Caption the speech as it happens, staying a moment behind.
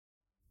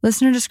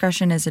Listener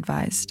discretion is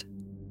advised.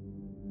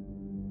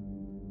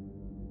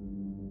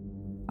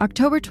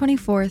 October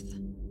 24th,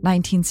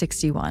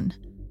 1961.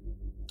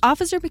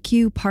 Officer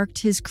McHugh parked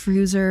his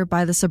cruiser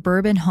by the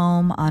suburban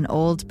home on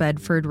Old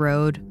Bedford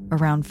Road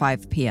around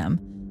 5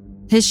 p.m.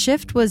 His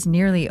shift was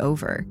nearly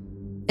over.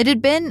 It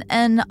had been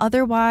an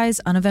otherwise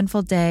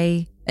uneventful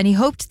day, and he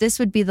hoped this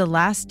would be the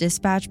last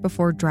dispatch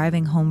before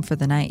driving home for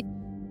the night.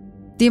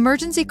 The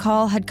emergency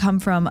call had come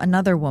from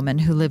another woman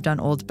who lived on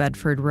Old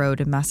Bedford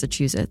Road in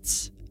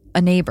Massachusetts,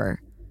 a neighbor.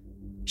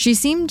 She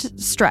seemed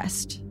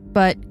stressed,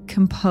 but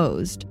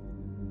composed,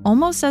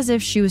 almost as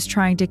if she was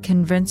trying to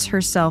convince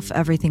herself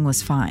everything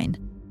was fine.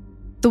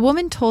 The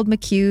woman told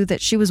McHugh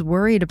that she was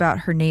worried about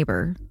her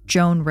neighbor,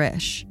 Joan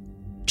Risch.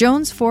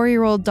 Joan's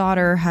 4-year-old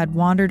daughter had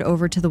wandered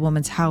over to the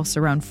woman's house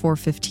around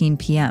 4:15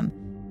 p.m.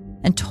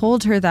 and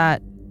told her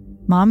that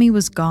Mommy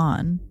was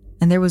gone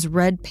and there was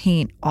red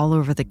paint all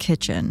over the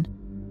kitchen.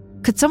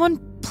 Could someone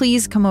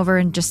please come over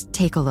and just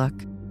take a look?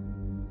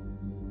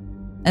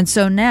 And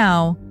so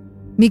now,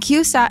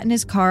 McHugh sat in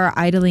his car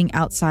idling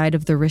outside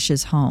of the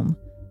Risch's home.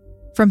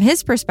 From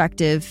his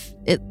perspective,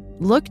 it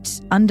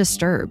looked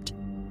undisturbed,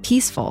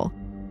 peaceful.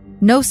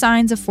 No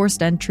signs of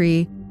forced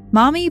entry.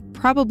 Mommy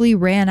probably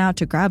ran out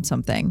to grab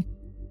something.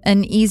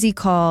 An easy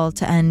call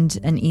to end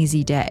an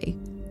easy day.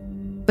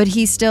 But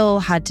he still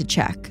had to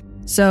check.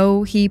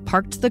 So he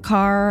parked the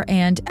car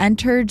and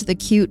entered the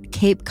cute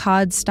Cape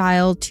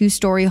Cod-style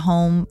 2-story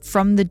home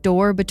from the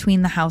door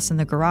between the house and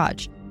the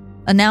garage,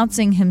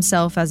 announcing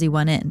himself as he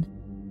went in.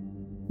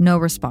 No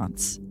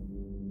response.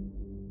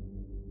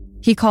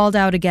 He called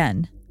out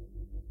again.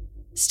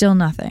 Still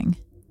nothing.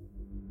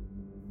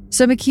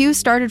 So McHugh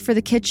started for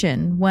the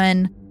kitchen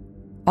when,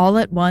 all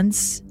at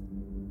once,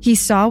 he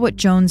saw what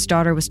Joan's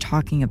daughter was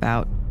talking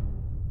about.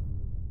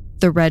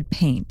 The red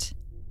paint.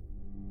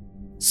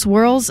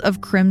 Swirls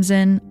of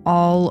crimson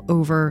all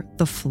over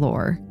the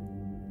floor.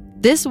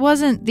 This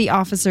wasn't the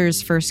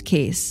officer's first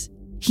case.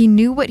 He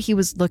knew what he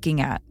was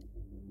looking at,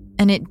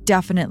 and it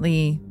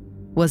definitely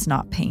was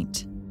not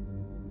paint.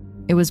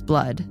 It was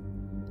blood,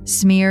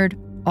 smeared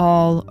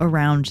all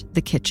around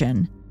the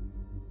kitchen.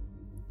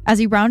 As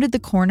he rounded the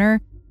corner,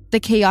 the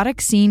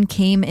chaotic scene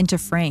came into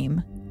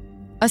frame.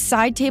 A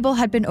side table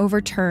had been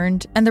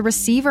overturned and the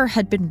receiver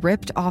had been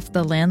ripped off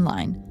the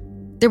landline.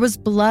 There was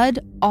blood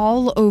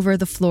all over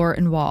the floor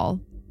and wall,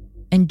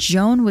 and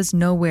Joan was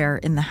nowhere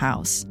in the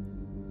house.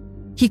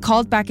 He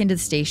called back into the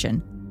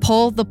station.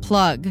 "Pull the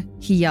plug,"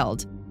 he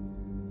yelled.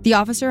 The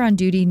officer on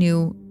duty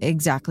knew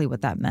exactly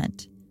what that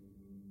meant.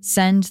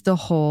 Send the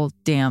whole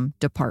damn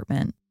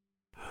department.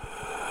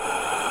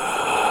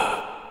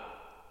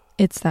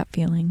 It's that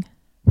feeling.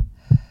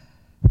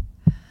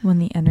 When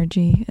the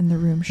energy in the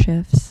room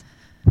shifts.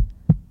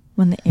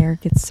 When the air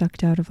gets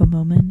sucked out of a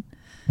moment.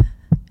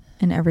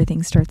 And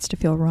everything starts to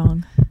feel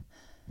wrong.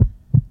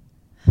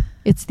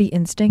 It's the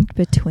instinct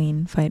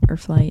between fight or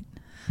flight.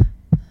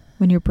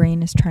 When your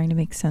brain is trying to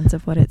make sense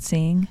of what it's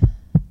seeing.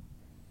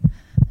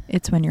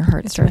 It's when your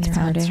heart starts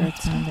pounding.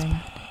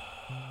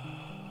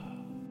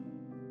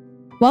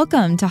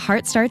 Welcome to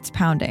Heart Starts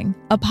Pounding,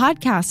 a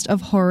podcast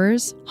of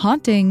horrors,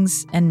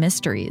 hauntings, and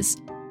mysteries.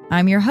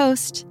 I'm your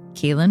host,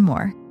 Kaylin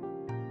Moore.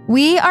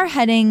 We are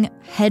heading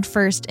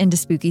headfirst into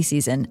spooky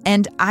season,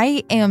 and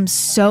I am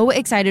so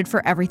excited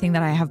for everything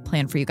that I have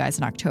planned for you guys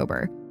in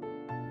October.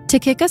 To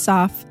kick us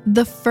off,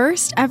 the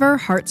first ever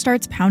Heart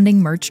Starts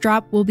Pounding merch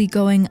drop will be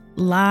going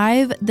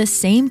live the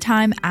same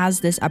time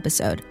as this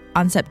episode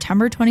on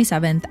September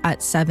 27th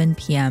at 7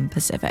 p.m.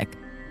 Pacific.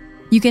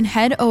 You can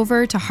head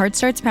over to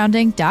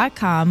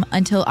heartstartspounding.com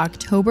until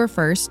October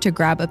 1st to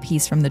grab a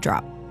piece from the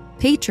drop.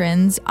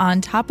 Patrons, on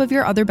top of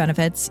your other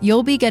benefits,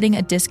 you'll be getting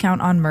a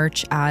discount on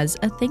merch as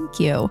a thank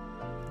you.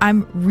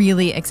 I'm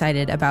really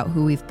excited about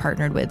who we've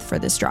partnered with for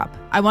this drop.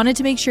 I wanted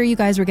to make sure you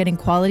guys were getting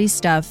quality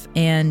stuff,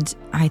 and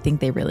I think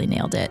they really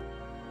nailed it.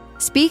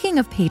 Speaking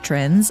of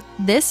patrons,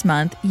 this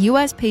month,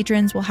 US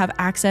patrons will have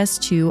access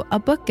to a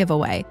book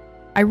giveaway.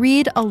 I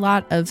read a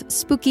lot of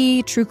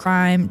spooky, true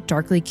crime,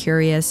 darkly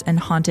curious, and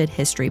haunted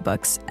history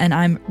books, and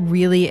I'm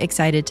really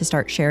excited to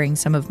start sharing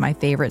some of my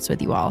favorites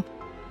with you all.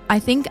 I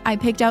think I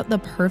picked out the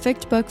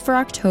perfect book for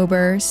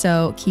October,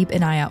 so keep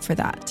an eye out for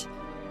that.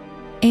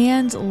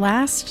 And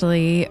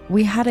lastly,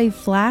 we had a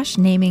flash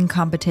naming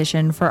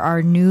competition for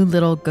our new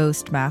little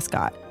ghost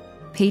mascot.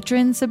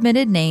 Patrons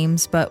submitted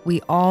names, but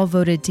we all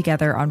voted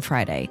together on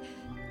Friday.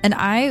 And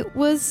I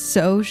was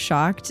so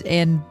shocked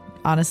and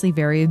honestly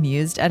very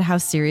amused at how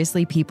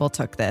seriously people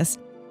took this.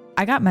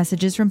 I got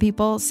messages from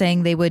people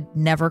saying they would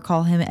never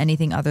call him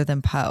anything other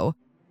than Poe.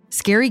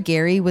 Scary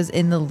Gary was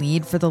in the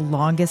lead for the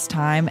longest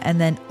time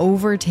and then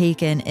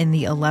overtaken in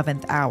the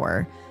 11th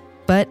hour.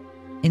 But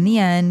in the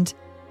end,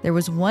 there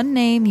was one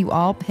name you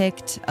all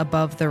picked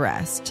above the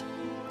rest.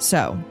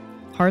 So,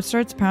 Heart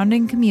Starts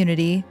Pounding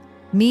community,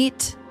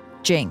 meet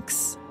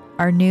Jinx,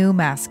 our new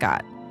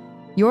mascot.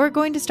 You're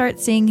going to start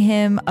seeing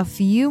him a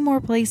few more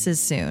places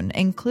soon,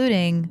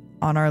 including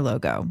on our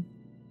logo.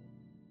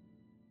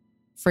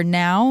 For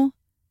now,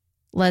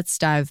 let's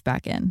dive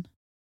back in.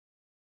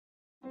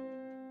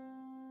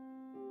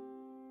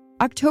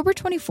 October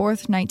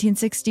 24th,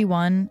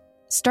 1961,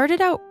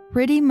 started out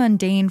pretty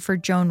mundane for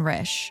Joan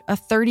Risch, a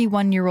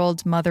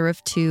 31-year-old mother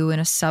of two in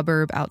a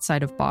suburb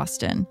outside of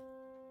Boston.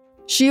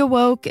 She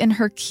awoke in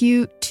her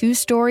cute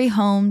 2-story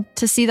home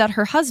to see that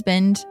her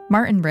husband,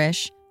 Martin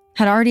Risch,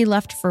 had already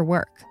left for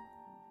work.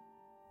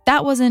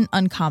 That wasn't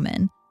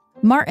uncommon.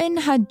 Martin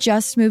had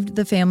just moved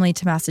the family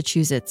to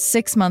Massachusetts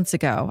 6 months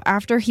ago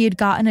after he had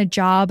gotten a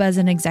job as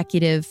an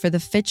executive for the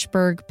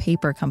Fitchburg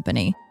Paper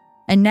Company,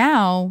 and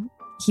now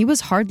he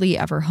was hardly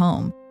ever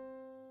home.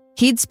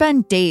 He'd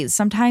spend days,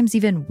 sometimes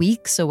even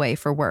weeks away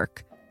for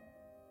work.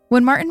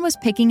 When Martin was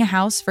picking a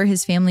house for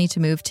his family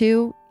to move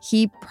to,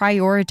 he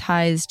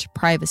prioritized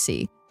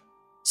privacy.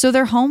 So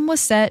their home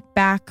was set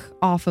back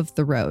off of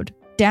the road,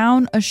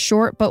 down a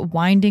short but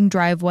winding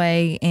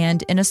driveway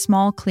and in a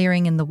small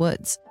clearing in the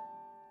woods.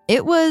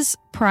 It was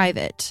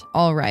private,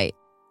 all right.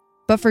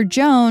 But for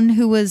Joan,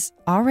 who was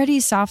already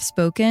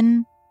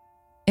soft-spoken,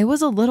 it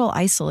was a little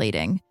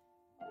isolating.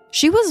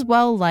 She was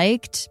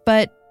well-liked,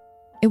 but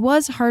it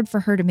was hard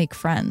for her to make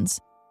friends.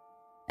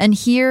 And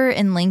here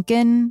in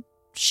Lincoln,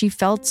 she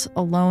felt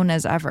alone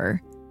as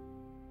ever.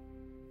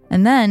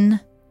 And then,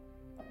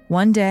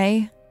 one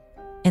day,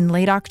 in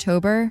late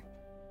October,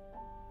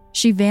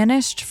 she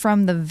vanished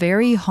from the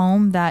very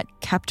home that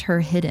kept her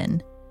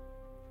hidden,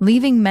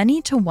 leaving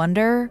many to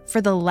wonder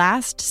for the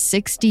last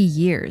 60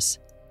 years.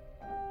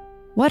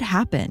 What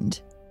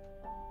happened?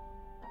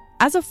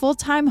 As a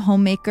full-time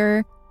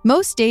homemaker,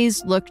 most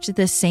days looked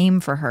the same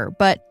for her,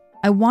 but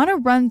I want to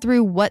run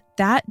through what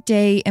that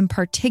day in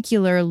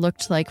particular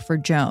looked like for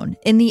Joan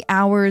in the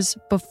hours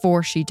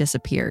before she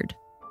disappeared.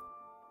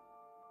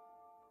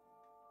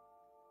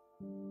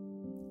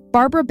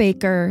 Barbara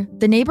Baker,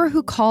 the neighbor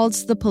who called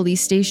the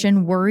police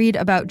station worried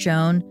about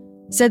Joan,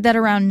 said that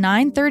around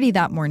 9:30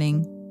 that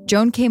morning,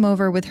 Joan came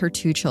over with her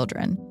 2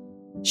 children.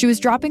 She was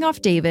dropping off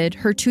David,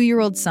 her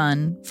 2-year-old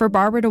son, for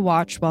Barbara to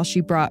watch while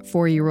she brought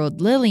 4-year-old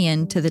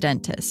Lillian to the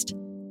dentist.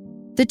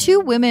 The 2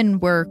 women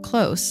were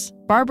close.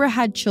 Barbara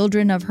had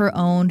children of her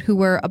own who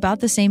were about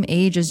the same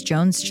age as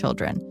Joan's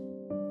children.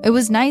 It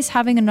was nice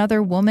having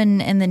another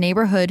woman in the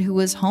neighborhood who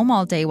was home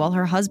all day while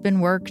her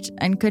husband worked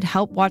and could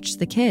help watch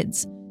the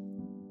kids.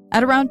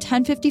 At around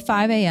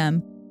 10:55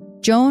 a.m.,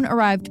 Joan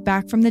arrived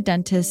back from the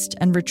dentist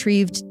and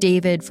retrieved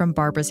David from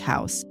Barbara's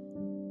house.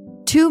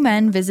 2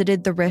 men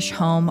visited the Risch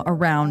home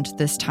around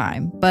this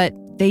time, but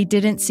they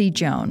didn't see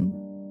Joan,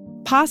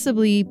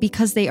 possibly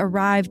because they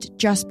arrived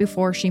just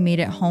before she made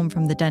it home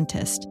from the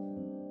dentist.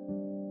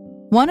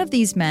 One of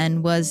these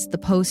men was the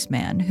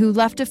postman, who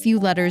left a few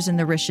letters in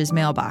the Risch's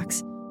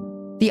mailbox.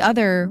 The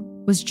other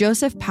was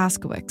Joseph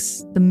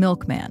Paskowicz, the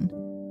milkman.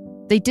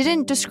 They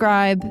didn't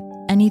describe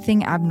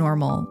anything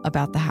abnormal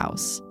about the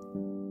house.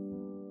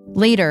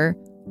 Later,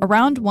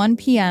 around 1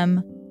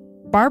 p.m.,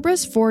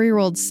 Barbara's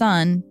 4-year-old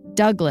son,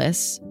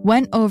 Douglas,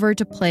 went over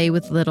to play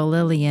with little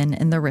Lillian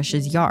in the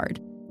Risch's yard.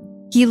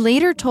 He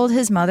later told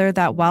his mother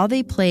that while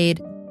they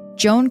played,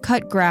 Joan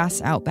cut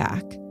grass out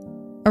back.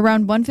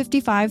 Around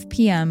 1:55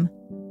 p.m.,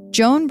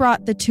 Joan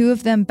brought the 2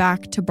 of them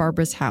back to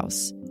Barbara's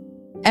house.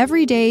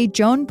 Every day,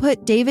 Joan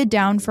put David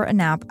down for a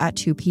nap at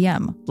 2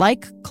 p.m.,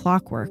 like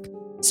clockwork.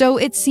 So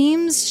it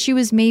seems she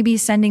was maybe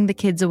sending the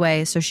kids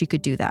away so she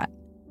could do that.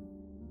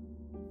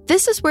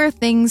 This is where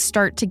things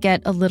start to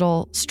get a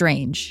little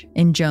strange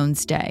in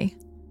Joan's day.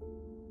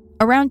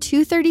 Around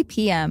 2:30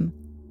 p.m.,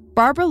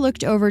 Barbara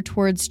looked over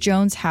towards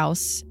Joan's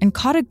house and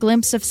caught a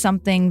glimpse of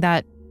something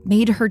that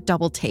made her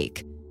double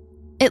take.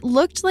 It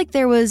looked like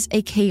there was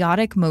a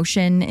chaotic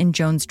motion in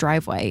Joan's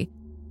driveway,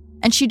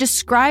 and she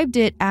described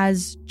it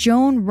as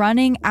Joan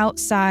running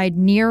outside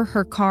near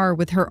her car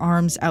with her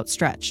arms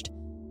outstretched.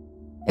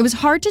 It was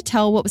hard to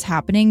tell what was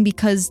happening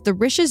because the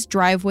Risch's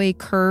driveway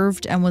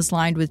curved and was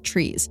lined with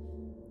trees,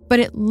 but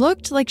it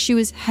looked like she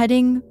was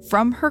heading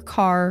from her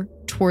car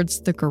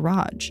towards the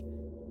garage.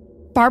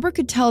 Barbara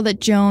could tell that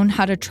Joan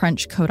had a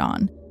trench coat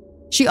on.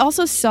 She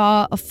also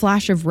saw a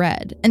flash of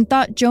red and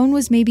thought Joan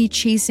was maybe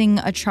chasing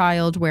a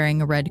child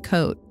wearing a red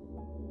coat.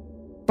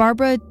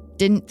 Barbara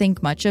didn't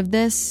think much of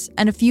this,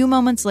 and a few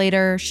moments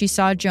later, she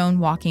saw Joan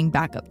walking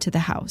back up to the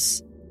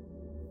house.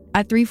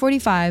 At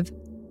 3:45,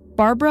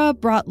 Barbara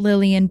brought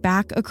Lillian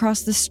back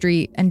across the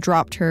street and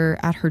dropped her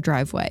at her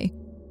driveway.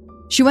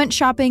 She went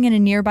shopping in a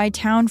nearby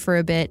town for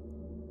a bit,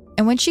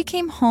 and when she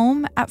came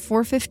home at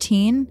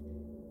 4:15,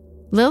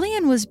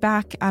 Lillian was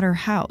back at her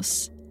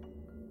house.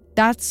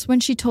 That's when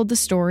she told the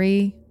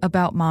story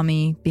about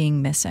Mommy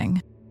being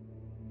missing.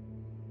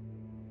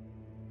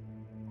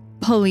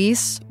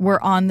 Police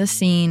were on the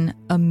scene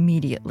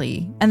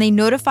immediately, and they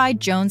notified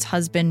Joan's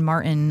husband,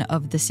 Martin,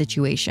 of the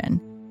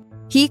situation.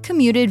 He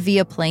commuted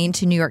via plane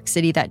to New York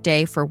City that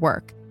day for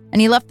work,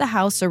 and he left the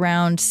house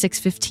around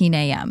 6:15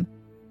 a.m.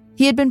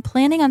 He had been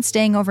planning on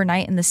staying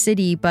overnight in the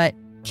city, but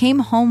came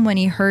home when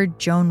he heard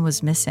Joan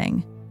was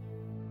missing.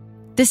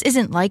 "This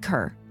isn't like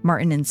her,"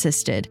 Martin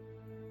insisted.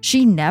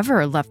 "She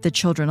never left the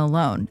children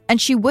alone, and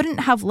she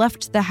wouldn't have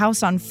left the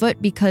house on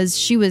foot because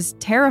she was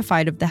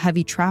terrified of the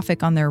heavy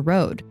traffic on their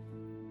road."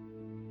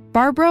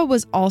 Barbara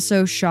was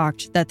also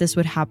shocked that this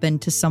would happen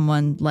to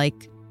someone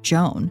like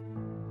Joan.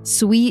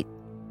 Sweet,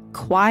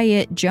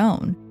 quiet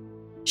Joan.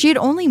 She had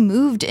only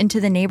moved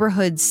into the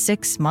neighborhood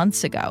 6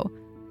 months ago.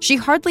 She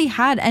hardly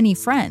had any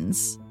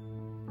friends,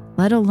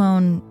 let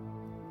alone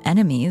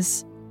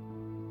enemies.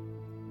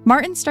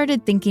 Martin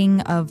started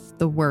thinking of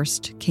the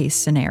worst case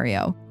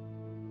scenario.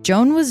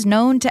 Joan was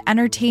known to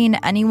entertain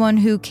anyone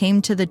who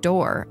came to the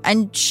door,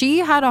 and she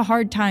had a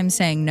hard time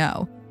saying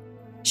no.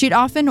 She'd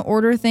often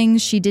order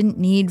things she didn't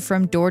need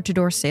from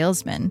door-to-door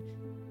salesmen.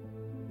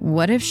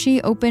 What if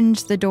she opened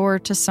the door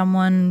to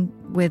someone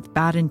with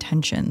bad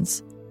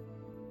intentions?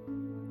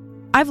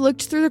 I've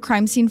looked through the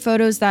crime scene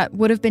photos that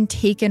would have been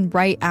taken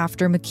right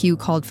after McHugh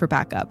called for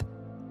backup.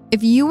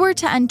 If you were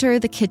to enter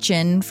the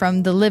kitchen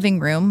from the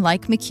living room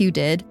like McHugh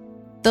did,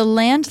 the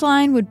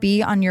landline would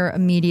be on your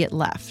immediate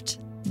left,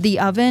 the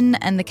oven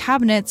and the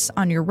cabinets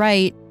on your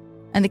right,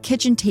 and the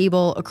kitchen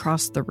table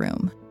across the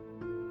room.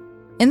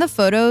 In the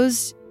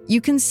photos, you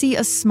can see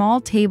a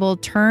small table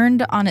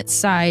turned on its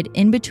side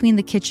in between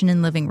the kitchen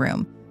and living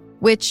room,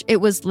 which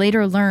it was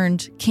later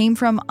learned came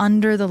from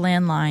under the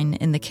landline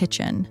in the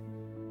kitchen.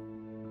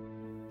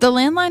 The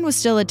landline was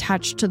still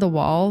attached to the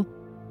wall,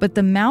 but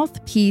the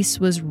mouthpiece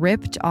was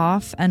ripped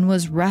off and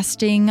was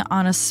resting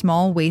on a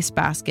small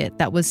wastebasket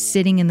that was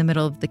sitting in the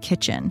middle of the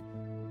kitchen.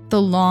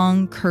 The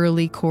long,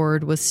 curly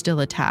cord was still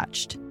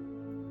attached.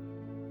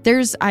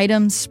 There's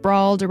items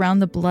sprawled around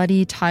the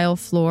bloody tile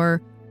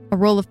floor, a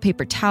roll of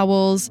paper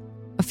towels,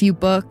 a few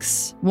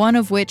books, one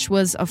of which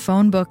was a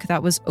phone book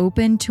that was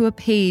open to a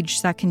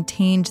page that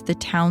contained the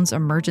town's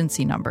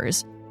emergency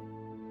numbers.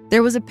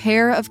 There was a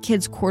pair of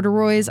kids'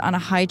 corduroys on a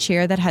high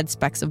chair that had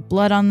specks of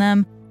blood on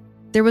them.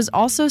 There was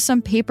also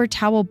some paper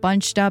towel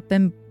bunched up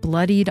and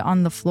bloodied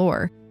on the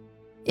floor.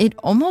 It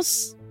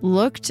almost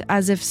looked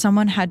as if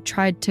someone had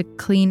tried to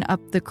clean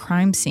up the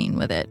crime scene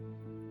with it.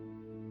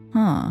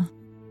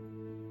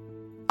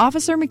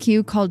 Officer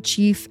McHugh called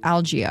Chief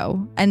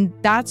Algeo, and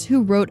that's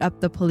who wrote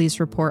up the police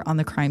report on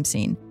the crime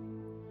scene.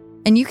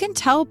 And you can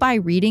tell by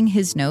reading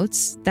his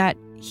notes that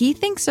he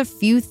thinks a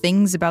few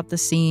things about the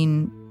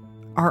scene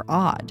are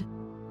odd.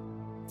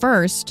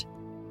 First,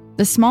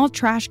 the small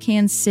trash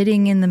can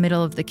sitting in the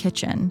middle of the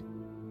kitchen.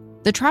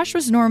 The trash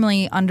was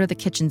normally under the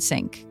kitchen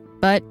sink,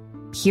 but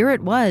here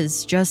it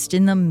was, just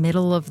in the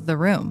middle of the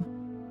room.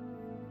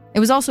 It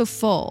was also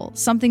full,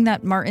 something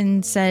that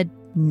Martin said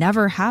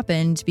never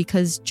happened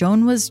because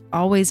Joan was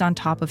always on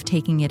top of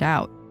taking it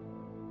out.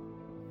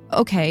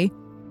 Okay,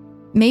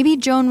 maybe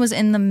Joan was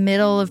in the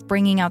middle of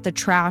bringing out the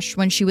trash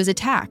when she was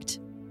attacked.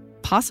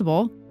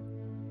 Possible.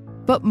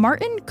 But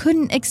Martin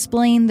couldn't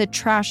explain the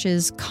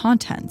trash's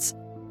contents.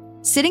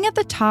 Sitting at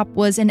the top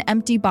was an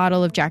empty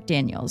bottle of Jack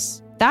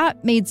Daniels.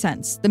 That made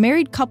sense. The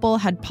married couple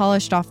had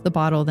polished off the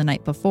bottle the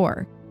night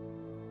before.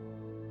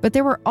 But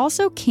there were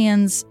also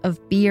cans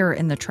of beer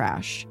in the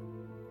trash.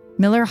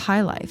 Miller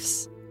High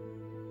Lifes.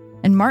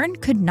 And Martin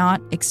could not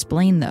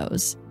explain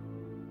those.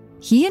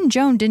 He and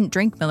Joan didn't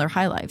drink Miller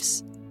High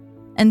Lifes.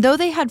 And though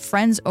they had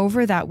friends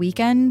over that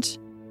weekend,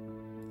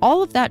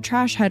 all of that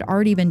trash had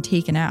already been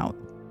taken out.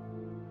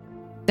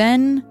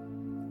 Then,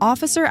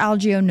 Officer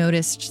Algeo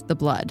noticed the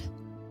blood.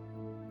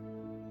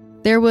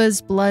 There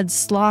was blood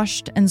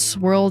sloshed and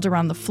swirled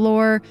around the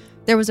floor.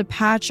 There was a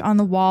patch on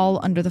the wall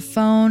under the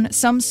phone,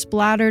 some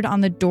splattered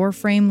on the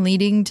doorframe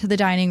leading to the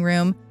dining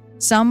room,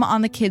 some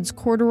on the kids'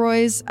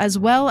 corduroys, as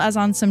well as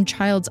on some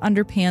child's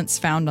underpants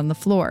found on the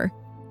floor.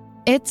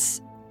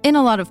 It's in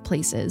a lot of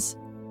places,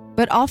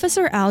 but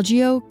Officer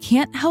Algeo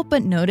can't help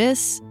but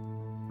notice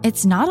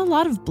it's not a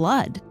lot of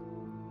blood.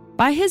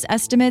 By his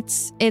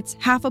estimates, it's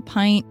half a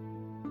pint,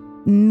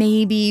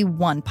 maybe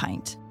 1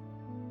 pint.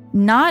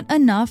 Not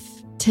enough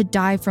to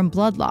die from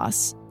blood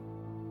loss.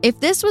 If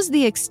this was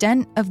the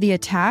extent of the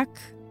attack,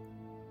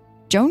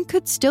 Joan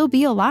could still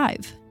be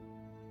alive.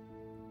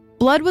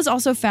 Blood was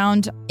also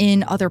found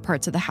in other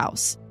parts of the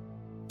house.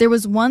 There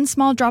was 1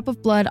 small drop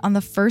of blood on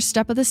the first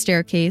step of the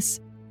staircase,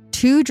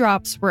 2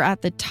 drops were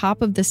at the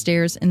top of the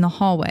stairs in the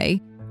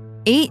hallway,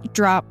 8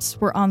 drops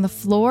were on the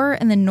floor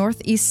in the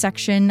northeast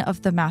section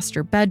of the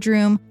master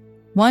bedroom,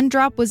 1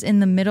 drop was in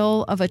the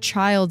middle of a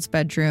child's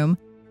bedroom.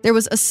 There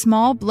was a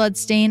small blood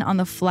stain on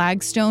the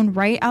flagstone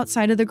right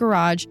outside of the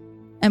garage,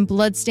 and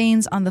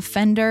bloodstains on the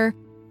fender,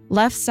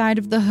 left side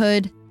of the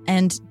hood,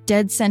 and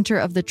dead center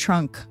of the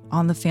trunk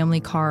on the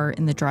family car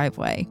in the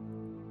driveway.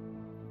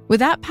 With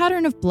that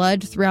pattern of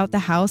blood throughout the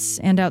house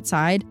and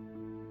outside,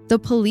 the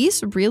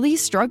police really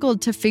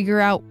struggled to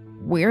figure out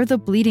where the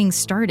bleeding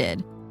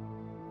started,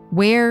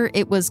 where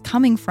it was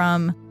coming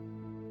from,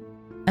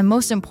 and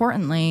most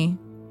importantly,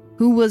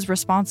 who was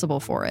responsible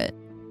for it.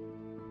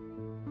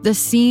 The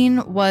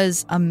scene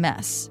was a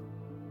mess,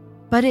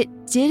 but it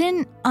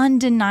didn't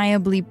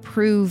undeniably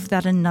prove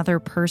that another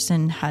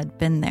person had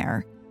been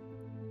there.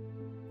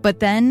 But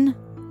then,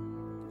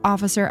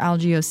 Officer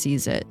Algeo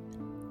sees it.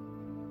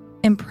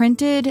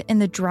 Imprinted in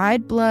the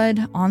dried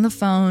blood on the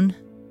phone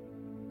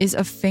is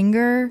a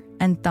finger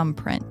and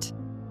thumbprint.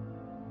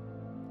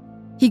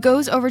 He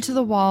goes over to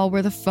the wall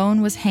where the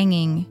phone was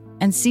hanging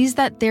and sees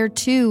that there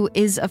too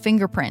is a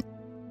fingerprint.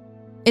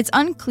 It's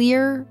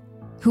unclear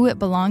who it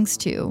belongs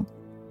to.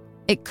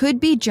 It could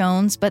be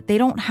Joan's, but they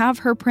don't have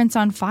her prints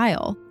on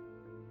file.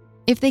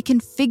 If they can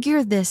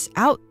figure this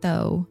out,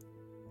 though,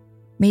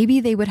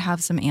 maybe they would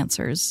have some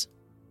answers.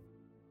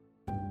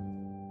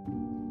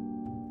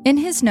 In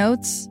his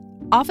notes,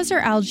 Officer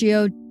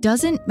Algeo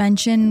doesn't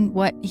mention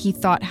what he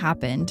thought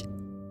happened.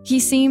 He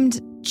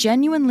seemed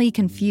genuinely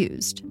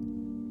confused.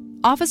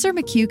 Officer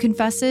McHugh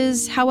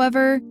confesses,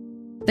 however,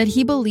 that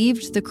he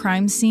believed the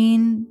crime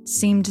scene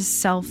seemed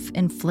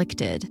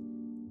self-inflicted.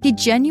 He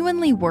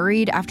genuinely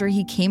worried after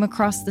he came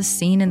across the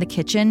scene in the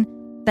kitchen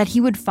that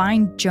he would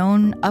find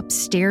Joan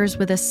upstairs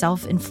with a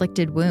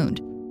self-inflicted wound.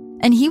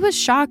 And he was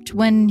shocked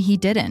when he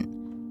didn't.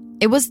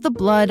 It was the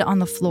blood on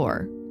the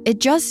floor. It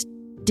just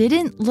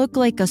didn't look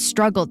like a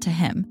struggle to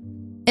him.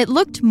 It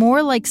looked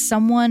more like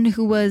someone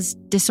who was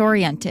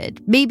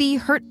disoriented, maybe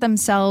hurt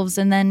themselves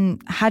and then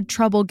had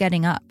trouble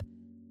getting up.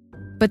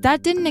 But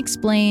that didn't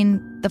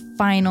explain the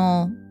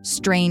final,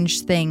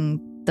 strange thing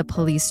the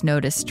police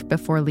noticed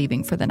before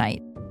leaving for the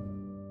night.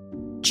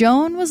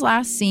 Joan was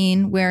last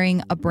seen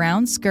wearing a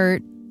brown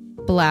skirt,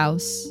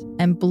 blouse,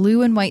 and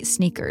blue and white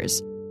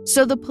sneakers,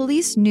 so the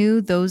police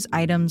knew those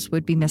items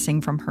would be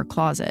missing from her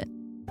closet.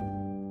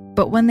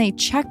 But when they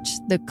checked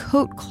the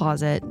coat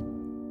closet,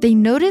 they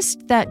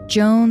noticed that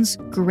Joan's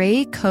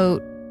gray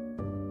coat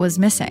was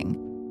missing.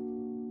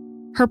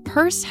 Her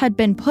purse had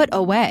been put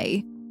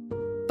away,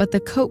 but the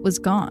coat was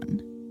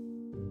gone.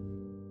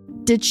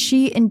 Did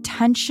she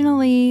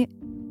intentionally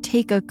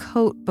take a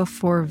coat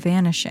before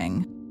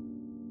vanishing?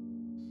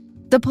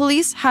 The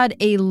police had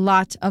a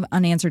lot of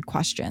unanswered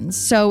questions,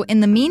 so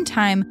in the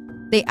meantime,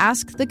 they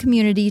asked the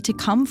community to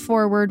come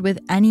forward with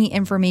any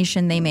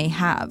information they may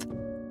have.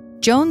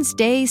 Joan's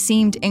day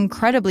seemed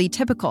incredibly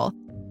typical.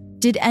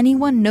 Did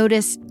anyone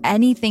notice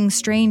anything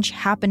strange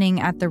happening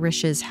at the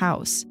Risch's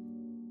house?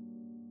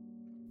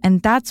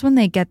 And that's when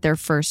they get their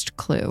first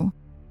clue.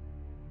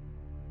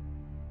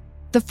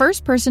 The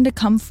first person to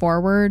come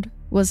forward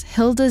was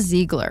Hilda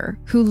Ziegler,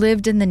 who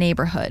lived in the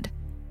neighborhood.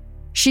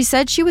 She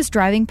said she was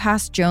driving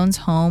past Joan's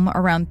home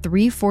around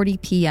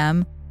 3:40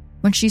 p.m.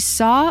 when she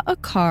saw a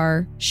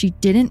car she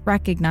didn't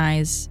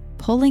recognize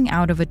pulling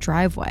out of a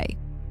driveway,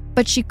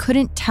 but she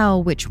couldn't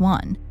tell which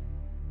one.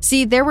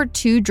 See, there were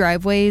two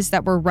driveways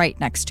that were right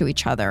next to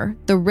each other,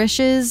 the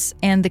Risch's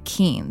and the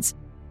Keens,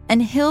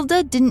 and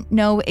Hilda didn't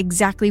know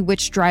exactly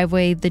which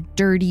driveway the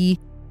dirty,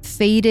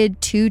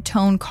 faded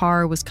two-tone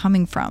car was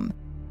coming from.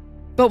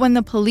 But when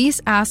the police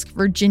asked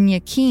Virginia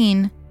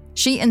Keen,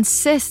 she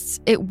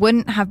insists it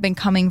wouldn't have been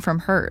coming from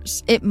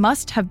hers. It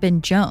must have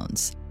been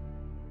Joan's.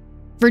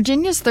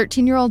 Virginia's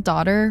 13-year-old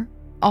daughter,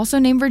 also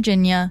named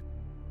Virginia,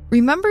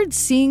 remembered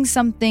seeing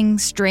something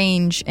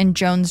strange in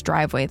Joan's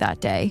driveway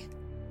that day.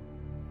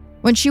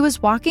 When she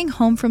was walking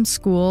home from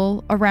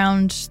school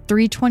around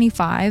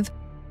 3:25,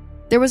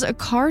 there was a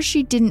car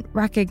she didn't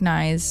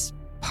recognize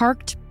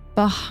parked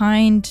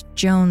behind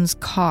Joan's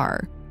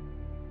car.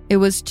 It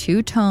was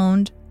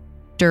two-toned,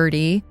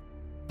 dirty,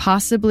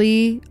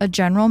 possibly a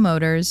General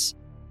Motors,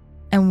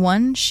 and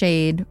one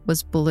shade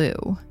was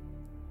blue.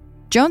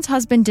 Joan's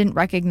husband didn't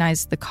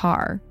recognize the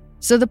car,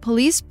 so the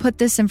police put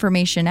this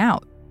information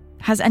out.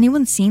 Has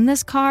anyone seen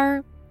this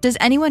car? Does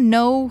anyone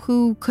know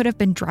who could have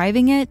been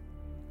driving it?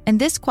 And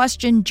this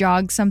question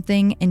jogged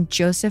something in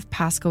Joseph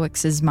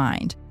Paskowicz's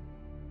mind.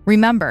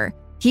 Remember,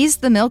 he's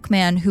the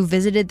milkman who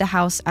visited the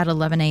house at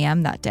 11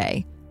 a.m. that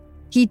day.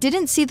 He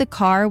didn't see the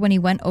car when he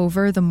went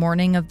over the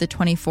morning of the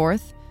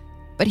 24th,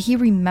 but he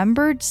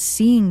remembered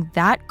seeing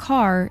that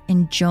car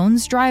in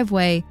Joan's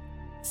driveway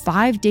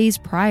 5 days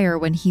prior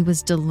when he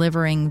was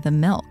delivering the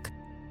milk.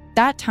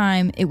 That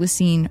time, it was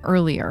seen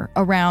earlier,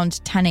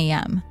 around 10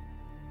 a.m.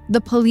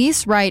 The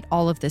police write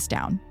all of this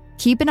down.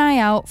 Keep an eye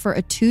out for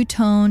a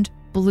two-toned,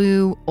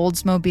 blue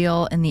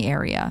Oldsmobile in the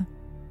area.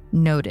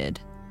 Noted.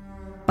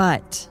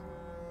 But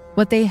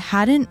what they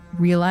hadn't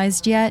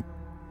realized yet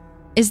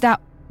is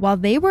that while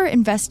they were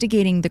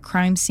investigating the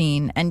crime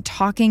scene and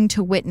talking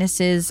to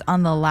witnesses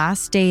on the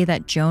last day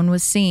that Joan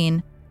was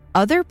seen,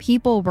 other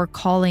people were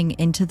calling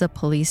into the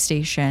police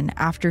station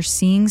after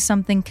seeing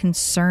something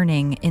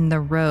concerning in the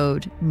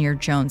road near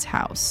Joan's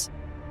house.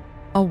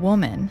 A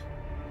woman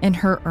in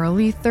her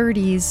early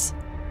 30s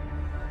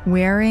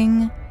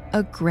wearing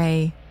a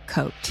gray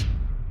coat.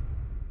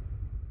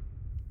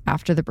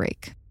 After the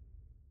break.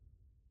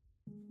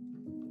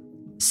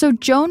 So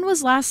Joan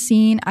was last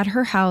seen at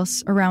her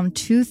house around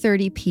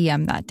 2:30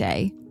 p.m. that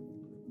day.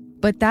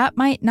 But that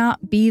might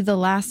not be the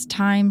last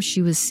time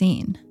she was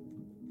seen.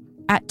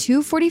 At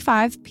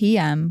 2:45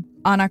 p.m.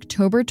 on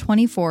October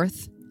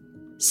 24th,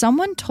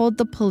 someone told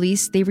the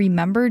police they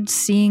remembered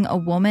seeing a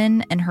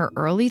woman in her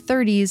early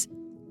 30s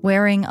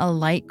wearing a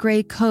light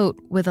gray coat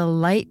with a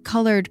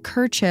light-colored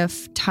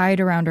kerchief tied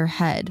around her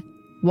head,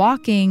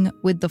 walking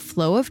with the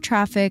flow of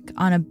traffic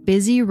on a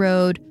busy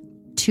road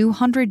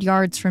 200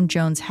 yards from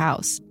Joan's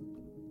house.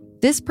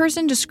 This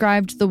person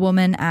described the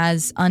woman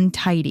as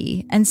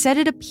untidy and said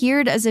it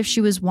appeared as if she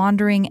was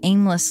wandering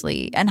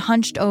aimlessly and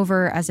hunched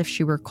over as if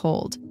she were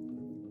cold.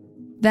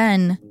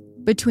 Then,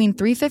 between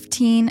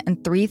 3:15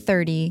 and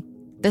 3:30,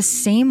 the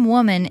same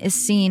woman is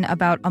seen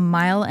about 1.5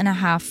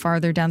 miles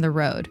farther down the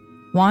road,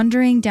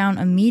 wandering down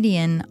a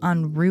median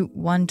on Route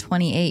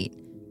 128.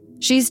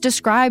 She's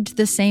described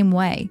the same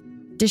way,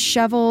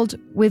 disheveled,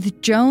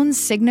 with Joan's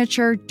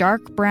signature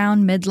dark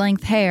brown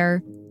mid-length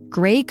hair,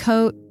 gray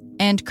coat,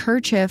 and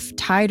kerchief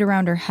tied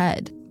around her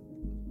head.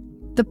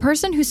 The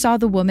person who saw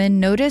the woman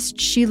noticed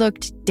she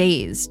looked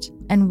dazed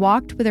and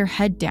walked with her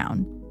head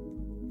down.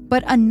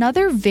 But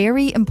another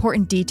very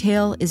important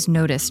detail is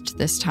noticed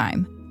this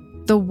time.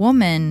 The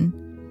woman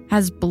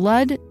has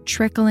blood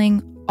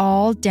trickling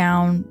all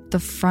down the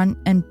front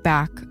and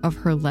back of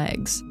her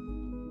legs.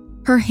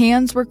 Her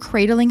hands were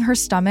cradling her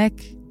stomach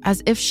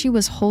as if she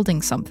was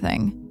holding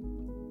something.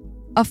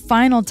 A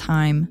final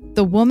time,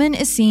 the woman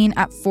is seen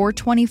at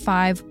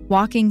 4:25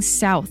 walking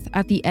south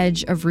at the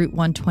edge of Route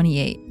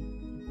 128.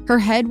 Her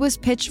head was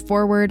pitched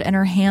forward and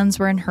her hands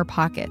were in her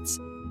pockets.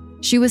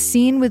 She was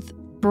seen with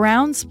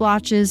brown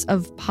splotches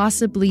of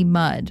possibly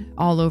mud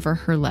all over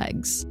her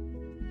legs.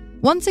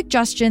 One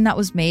suggestion that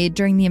was made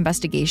during the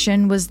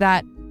investigation was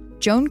that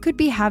Joan could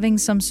be having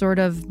some sort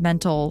of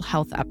mental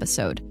health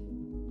episode.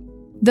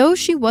 Though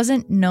she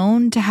wasn't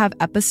known to have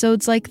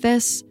episodes like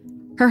this,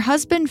 her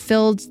husband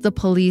filled the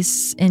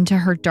police into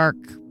her dark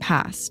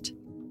past.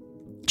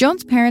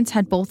 Joan's parents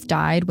had both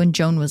died when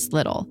Joan was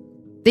little.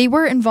 They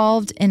were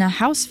involved in a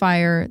house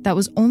fire that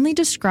was only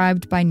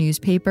described by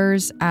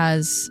newspapers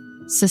as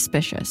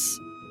suspicious.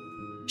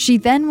 She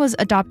then was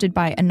adopted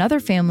by another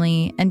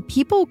family, and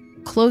people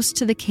close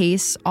to the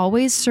case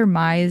always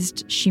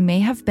surmised she may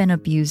have been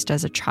abused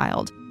as a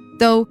child,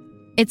 though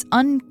it's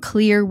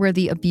unclear where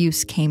the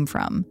abuse came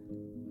from.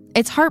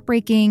 It's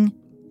heartbreaking,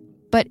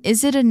 but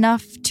is it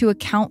enough to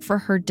account for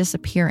her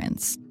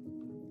disappearance?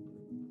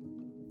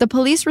 The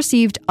police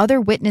received other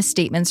witness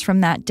statements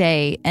from that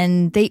day,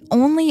 and they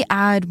only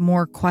add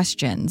more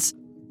questions.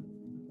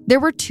 There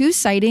were 2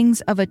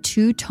 sightings of a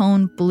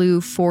 2-tone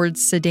blue Ford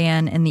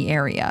sedan in the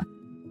area.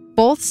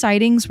 Both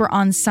sightings were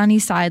on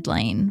Sunnyside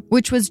Lane,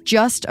 which was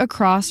just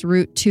across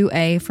Route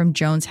 2A from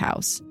Joan's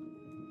house.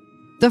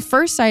 The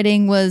first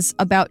sighting was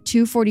about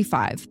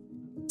 2:45.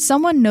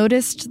 Someone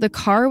noticed the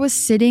car was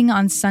sitting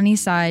on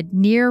Sunnyside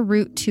near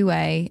Route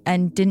 2A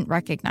and didn't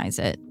recognize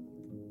it.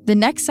 The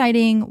next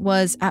sighting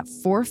was at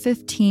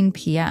 4:15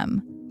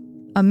 p.m.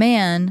 A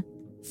man,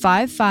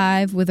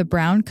 5'5" with a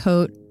brown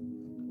coat,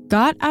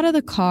 got out of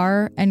the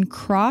car and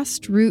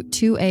crossed Route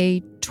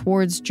 2A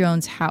towards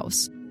Joan's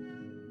house.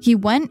 He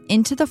went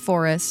into the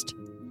forest,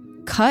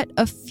 cut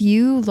a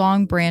few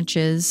long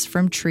branches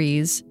from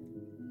trees,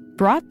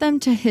 brought them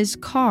to his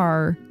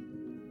car,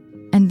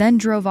 and then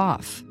drove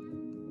off.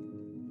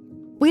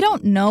 We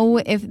don't know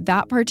if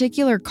that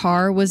particular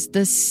car was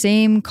the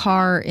same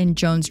car in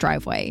Joan's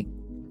driveway,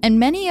 and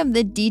many of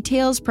the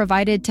details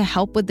provided to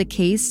help with the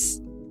case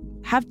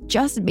have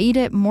just made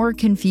it more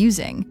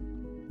confusing.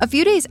 A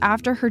few days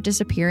after her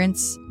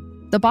disappearance,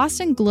 the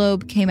Boston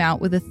Globe came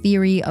out with a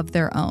theory of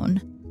their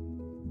own.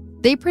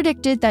 They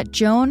predicted that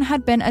Joan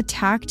had been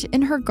attacked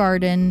in her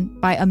garden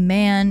by a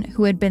man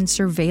who had been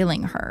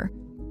surveilling her.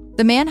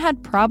 The man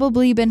had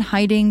probably been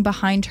hiding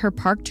behind her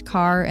parked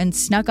car and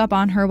snuck up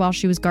on her while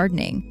she was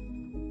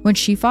gardening. When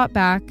she fought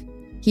back,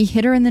 he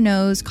hit her in the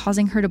nose,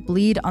 causing her to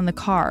bleed on the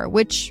car,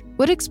 which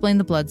would explain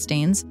the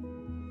bloodstains.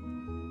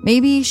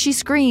 Maybe she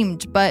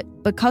screamed,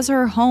 but because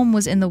her home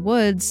was in the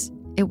woods,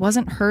 it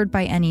wasn't heard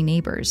by any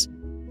neighbors.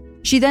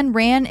 She then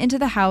ran into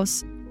the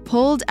house,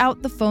 pulled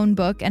out the phone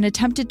book, and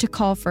attempted to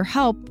call for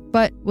help,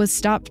 but was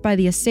stopped by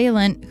the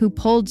assailant who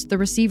pulled the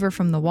receiver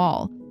from the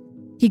wall.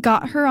 He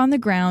got her on the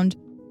ground,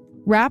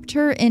 wrapped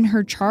her in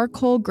her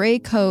charcoal gray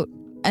coat,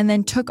 and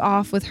then took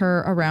off with her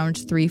around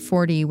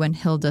 3:40 when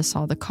Hilda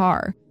saw the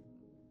car.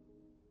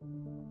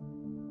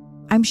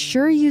 I'm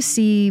sure you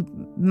see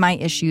my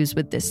issues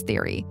with this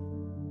theory.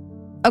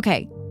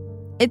 Okay,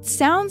 it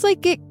sounds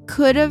like it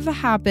could have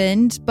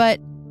happened, but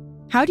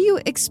how do you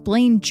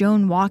explain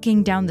Joan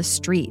walking down the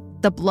street,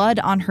 the blood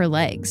on her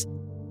legs?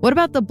 What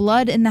about the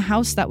blood in the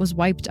house that was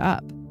wiped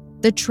up?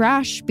 The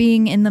trash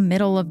being in the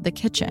middle of the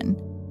kitchen?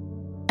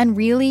 And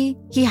really,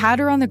 he had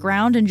her on the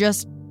ground and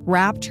just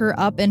wrapped her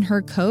up in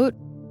her coat?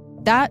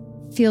 That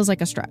feels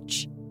like a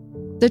stretch.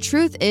 The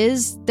truth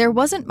is, there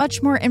wasn't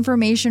much more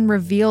information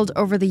revealed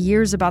over the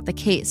years about the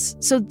case,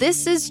 so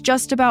this is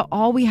just about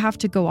all we have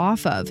to go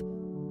off of.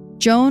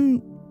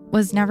 Joan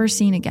was never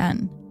seen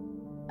again,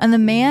 and the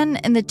man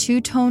in the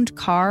 2-toned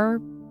car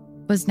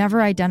was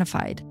never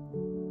identified.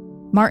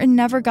 Martin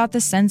never got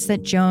the sense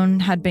that Joan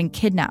had been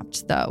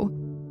kidnapped, though.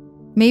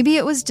 Maybe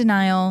it was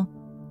denial,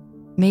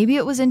 maybe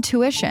it was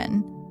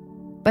intuition,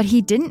 but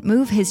he didn't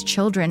move his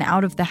children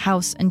out of the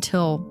house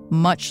until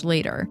much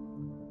later.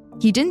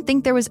 He didn't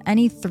think there was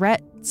any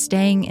threat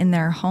staying in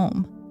their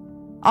home.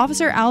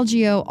 Officer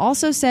Algeo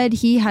also said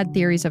he had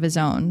theories of his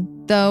own,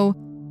 though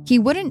he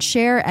wouldn't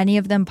share any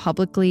of them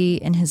publicly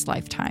in his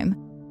lifetime.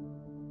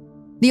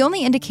 The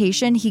only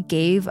indication he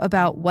gave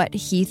about what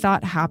he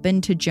thought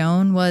happened to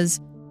Joan was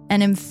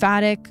an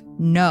emphatic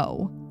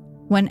no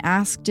when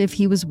asked if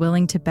he was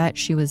willing to bet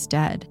she was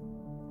dead.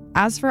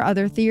 As for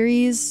other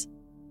theories,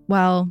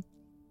 well,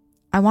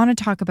 I want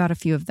to talk about a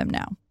few of them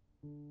now.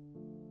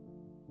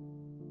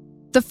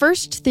 The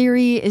first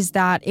theory is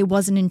that it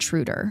was an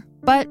intruder,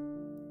 but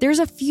there's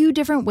a few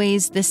different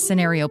ways this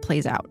scenario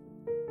plays out.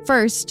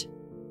 First,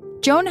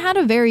 Joan had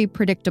a very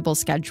predictable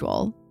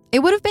schedule. It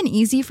would have been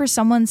easy for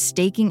someone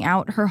staking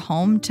out her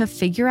home to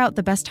figure out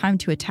the best time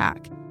to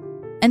attack.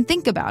 And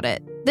think about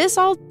it, this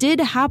all did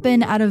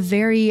happen at a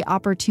very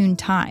opportune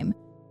time.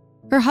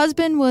 Her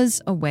husband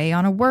was away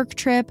on a work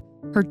trip,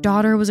 her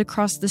daughter was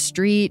across the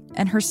street,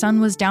 and her son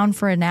was down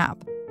for a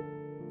nap.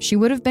 She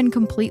would have been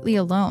completely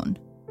alone.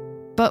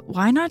 But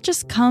why not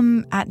just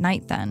come at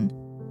night then?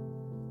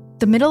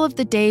 The middle of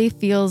the day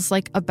feels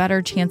like a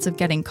better chance of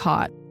getting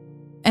caught.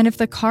 And if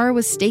the car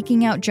was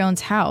staking out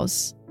Joan's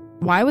house,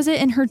 why was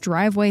it in her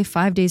driveway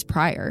 5 days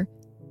prior?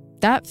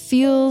 That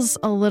feels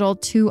a little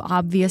too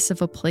obvious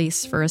of a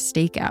place for a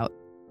stakeout.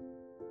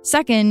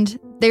 Second,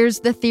 there's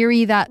the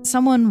theory that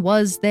someone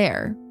was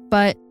there,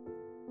 but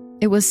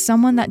it was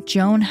someone that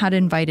Joan had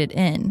invited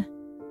in.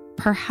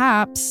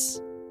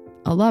 Perhaps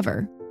a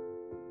lover.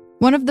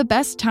 One of the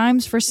best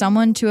times for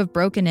someone to have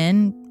broken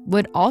in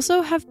would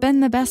also have been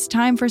the best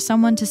time for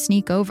someone to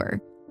sneak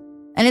over.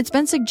 And it's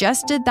been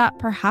suggested that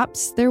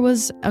perhaps there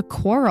was a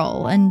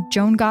quarrel and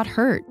Joan got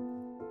hurt.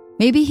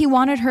 Maybe he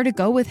wanted her to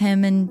go with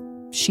him and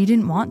she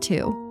didn't want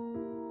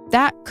to.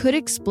 That could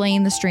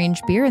explain the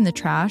strange beer in the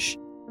trash.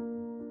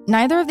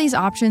 Neither of these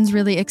options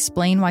really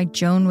explain why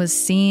Joan was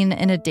seen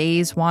in a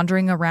daze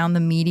wandering around the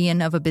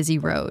median of a busy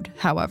road,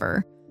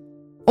 however,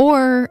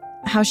 or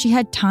how she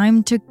had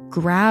time to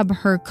grab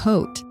her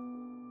coat.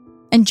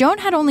 And Joan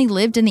had only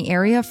lived in the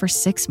area for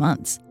 6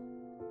 months.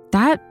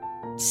 That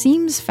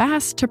seems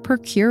fast to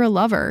procure a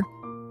lover,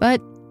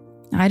 but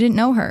I didn't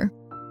know her.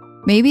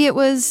 Maybe it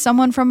was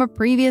someone from a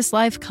previous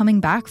life coming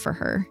back for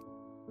her.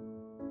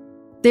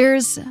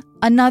 There's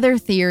another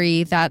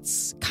theory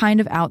that's kind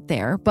of out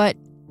there, but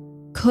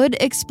could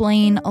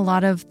explain a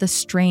lot of the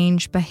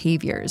strange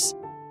behaviors.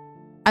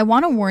 I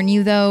want to warn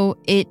you, though,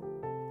 it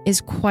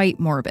is quite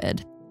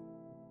morbid.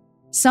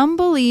 Some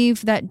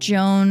believe that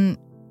Joan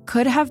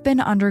could have been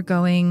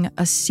undergoing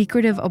a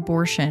secretive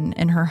abortion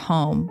in her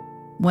home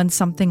when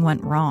something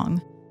went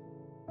wrong.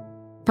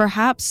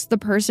 Perhaps the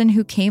person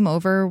who came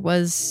over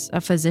was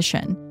a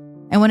physician,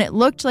 and when it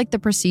looked like the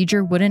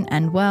procedure wouldn't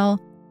end well,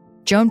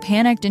 Joan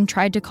panicked and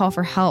tried to call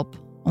for help,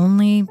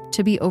 only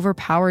to be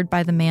overpowered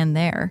by the man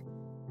there.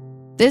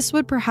 This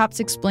would perhaps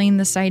explain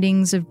the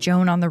sightings of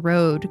Joan on the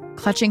road,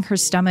 clutching her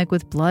stomach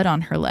with blood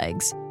on her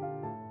legs.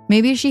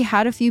 Maybe she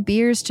had a few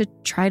beers to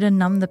try to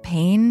numb the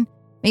pain.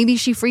 Maybe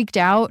she freaked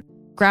out,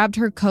 grabbed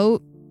her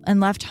coat, and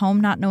left home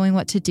not knowing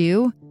what to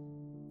do.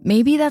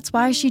 Maybe that's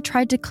why she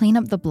tried to clean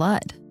up the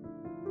blood.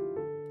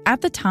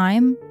 At the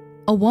time,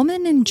 a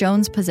woman in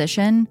Joan's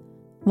position,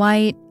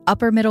 white,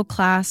 upper middle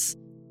class,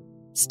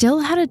 still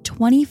had a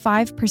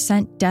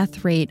 25%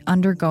 death rate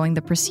undergoing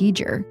the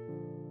procedure.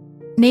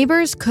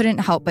 Neighbors couldn't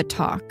help but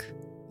talk.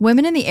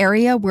 Women in the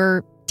area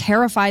were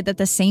terrified that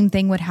the same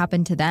thing would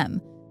happen to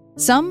them.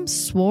 Some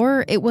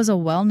swore it was a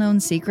well-known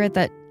secret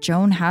that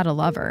Joan had a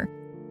lover.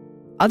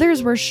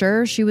 Others were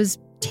sure she was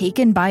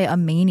taken by a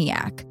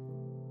maniac.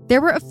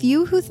 There were a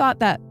few who thought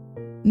that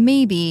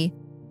maybe,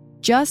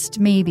 just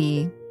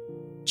maybe,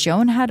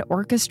 Joan had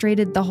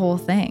orchestrated the whole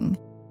thing.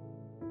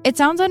 It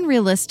sounds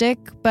unrealistic,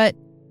 but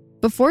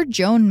before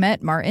Joan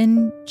met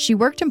Martin, she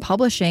worked in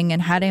publishing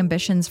and had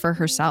ambitions for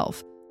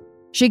herself.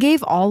 She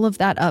gave all of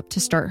that up to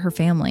start her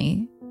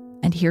family,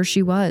 and here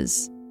she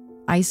was,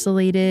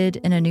 isolated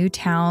in a new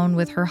town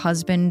with her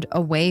husband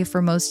away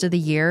for most of the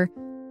year.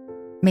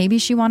 Maybe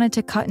she wanted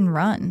to cut and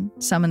run,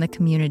 some in the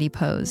community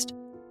posed.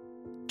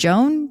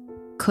 Joan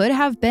could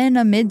have been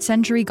a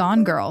mid-century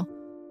Gone Girl.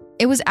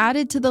 It was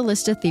added to the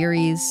list of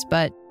theories,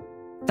 but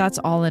that's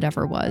all it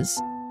ever was.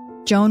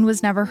 Joan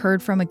was never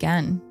heard from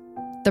again.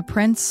 The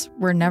prints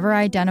were never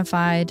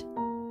identified,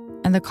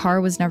 and the car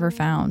was never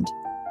found.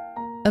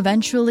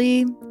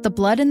 Eventually, the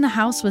blood in the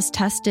house was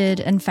tested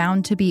and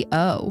found to be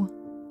O,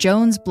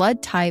 Joan's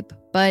blood type,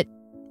 but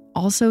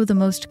also the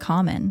most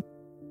common.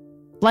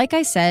 Like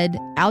I said,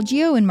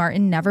 Algio and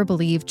Martin never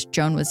believed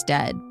Joan was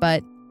dead,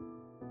 but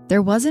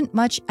there wasn't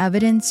much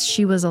evidence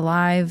she was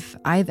alive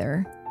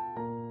either.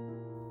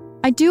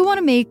 I do want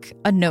to make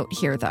a note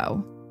here,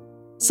 though.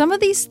 Some of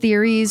these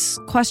theories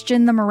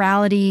question the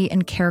morality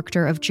and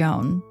character of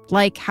Joan,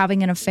 like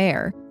having an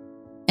affair.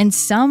 And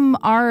some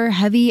are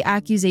heavy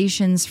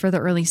accusations for the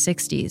early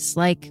 60s,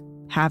 like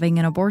having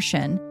an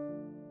abortion.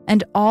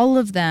 And all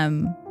of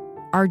them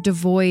are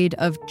devoid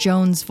of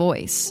Joan's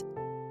voice.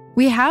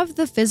 We have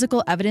the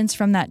physical evidence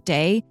from that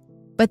day,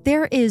 but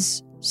there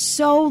is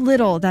so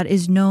little that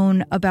is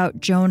known about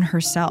Joan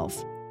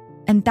herself.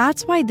 And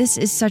that's why this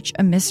is such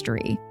a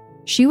mystery.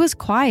 She was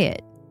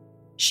quiet.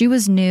 She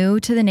was new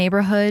to the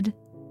neighborhood.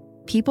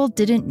 People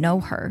didn't know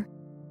her.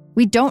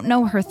 We don't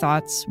know her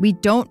thoughts. We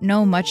don't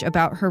know much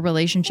about her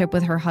relationship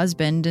with her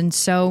husband, and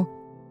so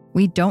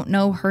we don't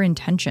know her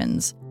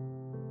intentions.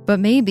 But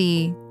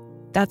maybe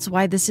that's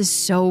why this is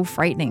so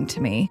frightening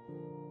to me.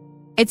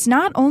 It's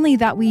not only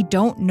that we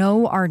don't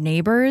know our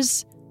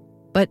neighbors,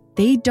 but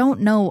they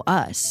don't know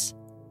us.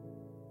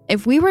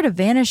 If we were to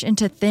vanish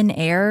into thin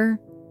air,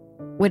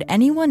 would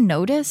anyone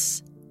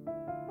notice?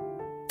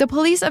 The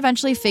police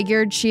eventually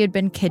figured she had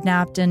been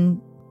kidnapped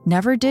and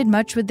never did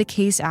much with the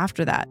case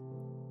after that.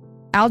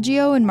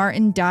 Algio and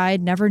Martin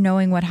died never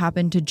knowing what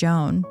happened to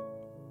Joan,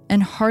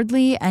 and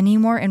hardly any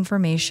more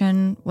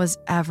information was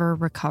ever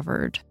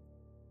recovered.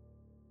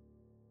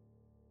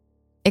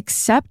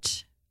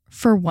 Except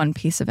for one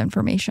piece of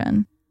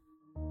information.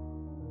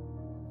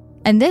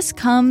 And this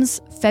comes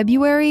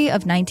February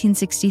of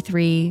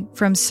 1963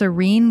 from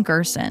Serene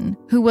Gerson,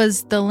 who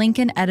was the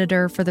Lincoln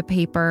editor for the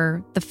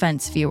paper The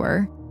Fence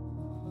Viewer.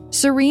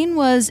 Serene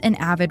was an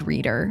avid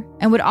reader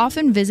and would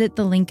often visit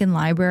the Lincoln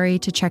Library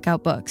to check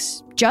out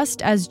books,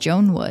 just as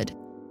Joan would.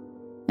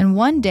 And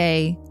one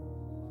day,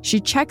 she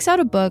checks out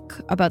a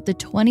book about the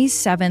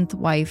 27th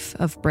wife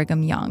of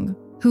Brigham Young,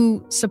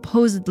 who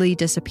supposedly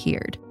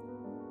disappeared.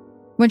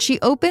 When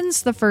she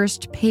opens the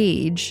first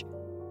page,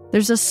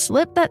 there's a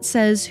slip that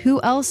says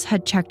who else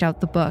had checked out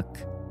the book.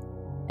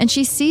 And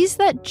she sees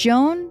that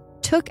Joan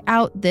took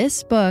out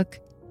this book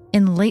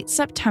in late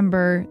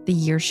September, the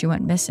year she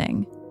went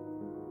missing.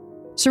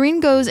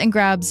 Serene goes and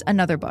grabs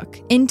another book,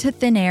 Into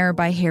Thin Air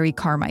by Harry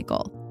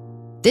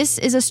Carmichael. This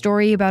is a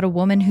story about a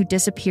woman who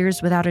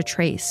disappears without a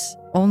trace,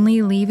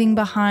 only leaving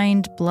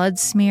behind blood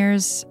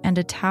smears and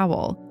a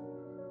towel.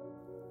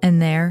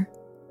 And there,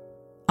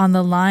 on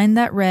the line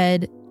that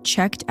read,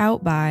 checked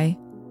out by,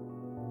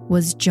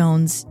 was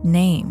Joan's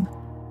name,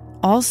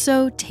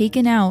 also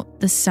taken out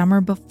the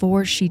summer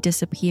before she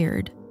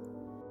disappeared.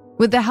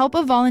 With the help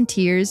of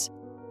volunteers,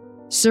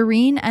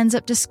 Serene ends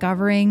up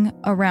discovering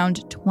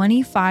around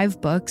 25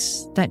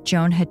 books that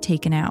Joan had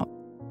taken out,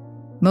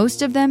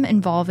 most of them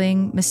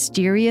involving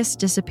mysterious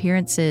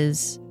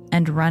disappearances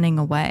and running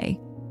away.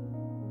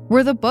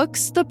 Were the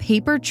books the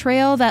paper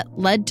trail that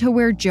led to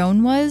where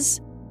Joan was?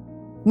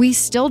 We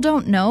still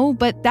don't know,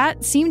 but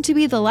that seemed to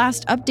be the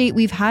last update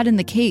we've had in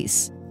the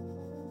case.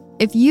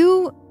 If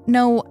you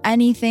know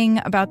anything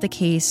about the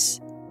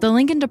case, the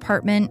Lincoln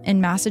Department in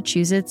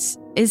Massachusetts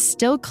is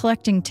still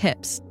collecting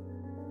tips.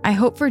 I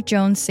hope for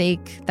Joan's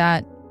sake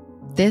that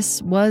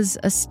this was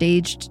a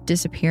staged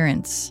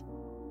disappearance.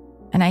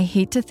 And I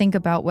hate to think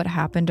about what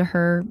happened to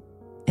her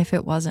if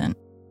it wasn't.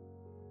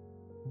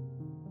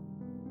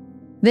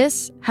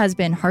 This has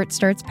been Heart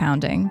Starts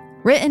Pounding,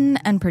 written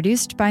and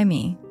produced by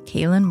me,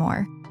 Kaylin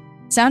Moore.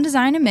 Sound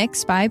design and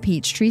mix by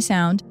Peachtree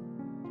Sound.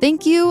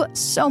 Thank you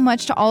so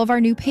much to all of our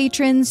new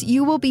patrons.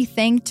 You will be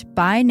thanked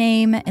by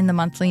name in the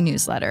monthly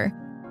newsletter.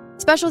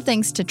 Special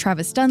thanks to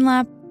Travis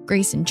Dunlap,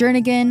 Grayson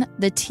Jernigan,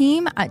 the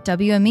team at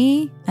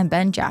WME, and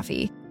Ben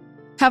Jaffe.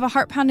 Have a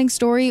heart-pounding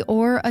story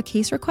or a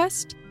case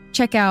request?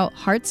 Check out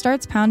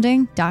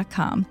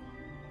heartstartspounding.com.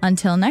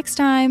 Until next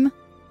time,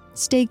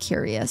 stay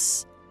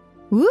curious.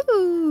 Woo!